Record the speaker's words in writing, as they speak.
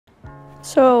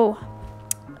So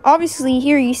obviously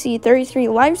here you see 33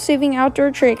 life-saving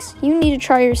outdoor tricks you need to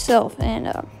try yourself,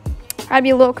 and I'd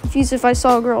be a little confused if I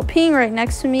saw a girl peeing right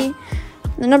next to me.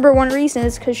 The number one reason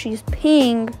is because she's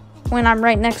peeing when I'm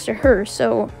right next to her,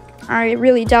 so I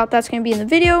really doubt that's going to be in the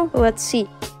video, but let's see.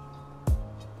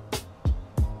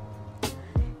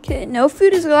 Okay, no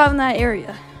food is allowed in that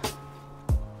area.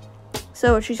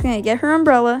 So she's going to get her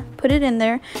umbrella, put it in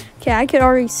there. Okay, I could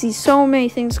already see so many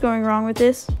things going wrong with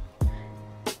this.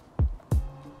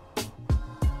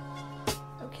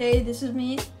 Okay, this is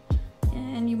me,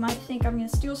 and you might think I'm going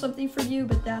to steal something from you,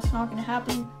 but that's not going to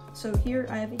happen. So here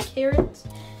I have a carrot,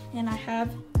 and I have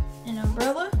an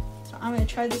umbrella. So I'm going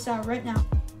to try this out right now.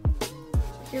 So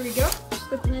here we go,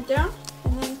 slipping it down,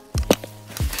 and then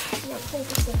I got to hold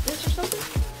this like this or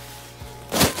something.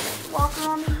 Walk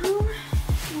around the room.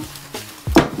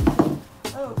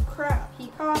 Oh crap, he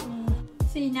caught me.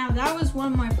 See, now that was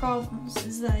one of my problems,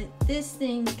 is that this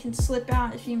thing can slip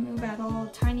out if you move at all a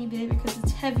tiny bit because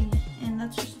it's heavy, and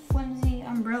that's just a flimsy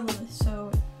umbrella,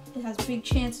 so it has big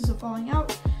chances of falling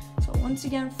out. So once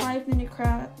again, 5-minute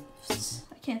crafts,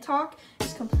 I can't talk,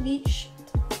 it's complete shit.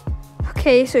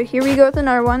 Okay, so here we go with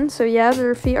another one. So yeah,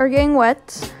 their feet are getting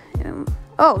wet.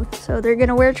 Oh, so they're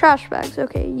gonna wear trash bags.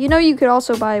 Okay, you know you could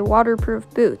also buy waterproof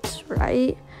boots,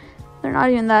 right? They're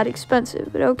not even that expensive,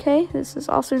 but okay, this is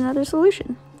also another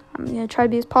solution. I'm gonna try to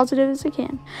be as positive as I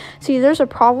can. See, there's a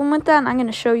problem with that, and I'm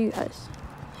gonna show you guys.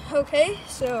 Okay,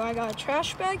 so I got a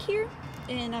trash bag here,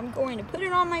 and I'm going to put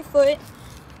it on my foot,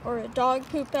 or a dog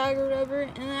poop bag or whatever,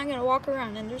 and then I'm gonna walk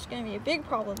around, and there's gonna be a big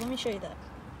problem. Let me show you that.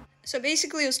 So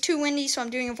basically it was too windy, so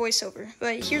I'm doing a voiceover.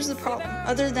 But here's the problem.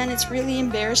 Other than it's really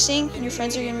embarrassing and your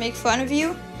friends are gonna make fun of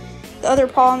you, the other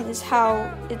problem is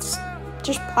how it's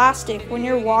just plastic. When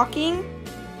you're walking,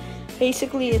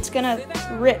 basically it's gonna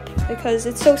rip because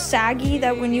it's so saggy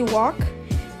that when you walk,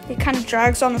 it kind of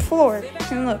drags on the floor.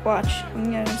 And look, watch.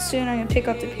 I'm gonna pick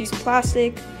up the piece of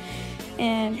plastic,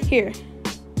 and here.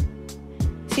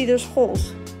 See, there's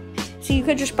holes. So you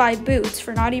could just buy boots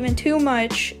for not even too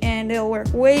much, and it'll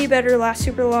work way better, last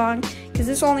super long, because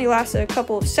this only lasted a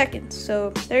couple of seconds. So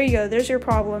there you go, there's your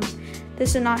problem.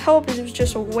 This did not help, it was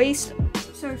just a waste.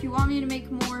 So if you want me to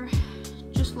make more,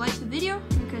 just like the video,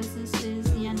 because this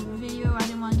is the end of the video. I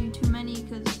didn't want to do too many,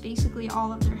 because basically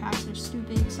all of their hacks are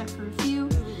stupid except for a few.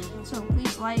 So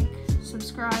please like,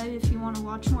 subscribe if you want to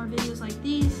watch more videos like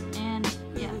these, and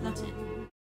yeah, that's it.